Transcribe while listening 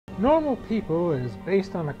Normal People is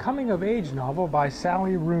based on a coming-of-age novel by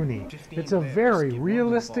Sally Rooney. It's a very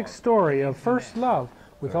realistic story of first love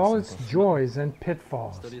with all its joys and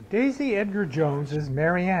pitfalls. Daisy Edgar-Jones is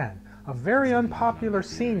Marianne, a very unpopular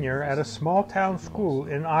senior at a small-town school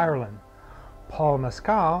in Ireland. Paul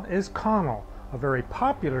Mescal is Connell, a very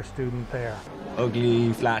popular student there.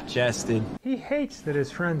 Ugly, flat-chested. He hates that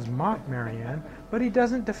his friends mock Marianne, but he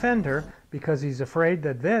doesn't defend her because he's afraid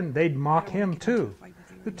that then they'd mock him too.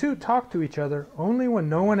 The two talk to each other only when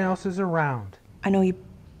no one else is around. I know you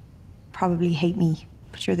probably hate me,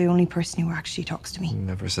 but you're the only person who actually talks to me.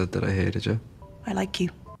 Never said that I hated you. I like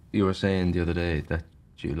you. You were saying the other day that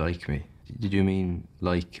you like me. Did you mean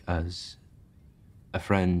like as a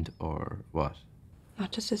friend or what?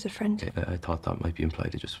 Not just as a friend. I thought that might be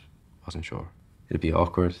implied. I just wasn't sure. It'd be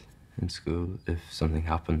awkward in school if something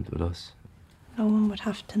happened with us. No one would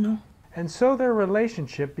have to know. And so their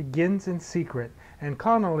relationship begins in secret, and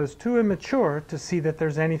Connell is too immature to see that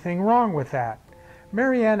there's anything wrong with that.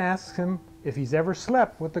 Marianne asks him if he's ever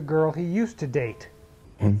slept with the girl he used to date.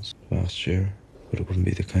 Once, last year, but it wouldn't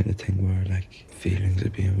be the kind of thing where, like, feelings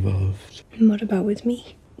would be involved. And what about with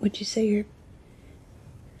me? Would you say your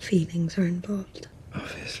feelings are involved?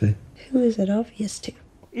 Obviously. Who is it obvious to?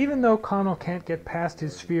 Even though Connell can't get past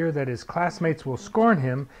his fear that his classmates will scorn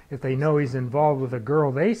him if they know he's involved with a girl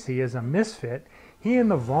they see as a misfit, he and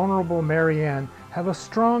the vulnerable Marianne have a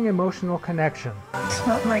strong emotional connection. It's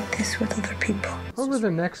not like this with other people. Over the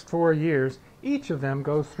next 4 years, each of them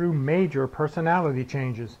goes through major personality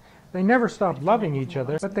changes. They never stop loving each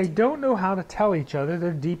other, but they don't know how to tell each other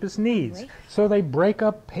their deepest needs, so they break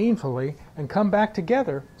up painfully and come back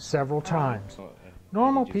together several times.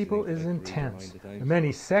 Normal People is intense. The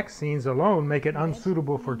many sex scenes alone make it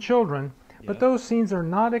unsuitable for children, but those scenes are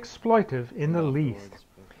not exploitive in the least.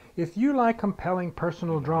 If you like compelling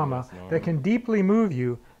personal drama that can deeply move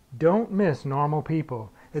you, don't miss Normal People.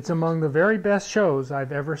 It's among the very best shows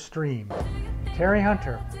I've ever streamed. Terry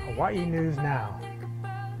Hunter, Hawaii News Now.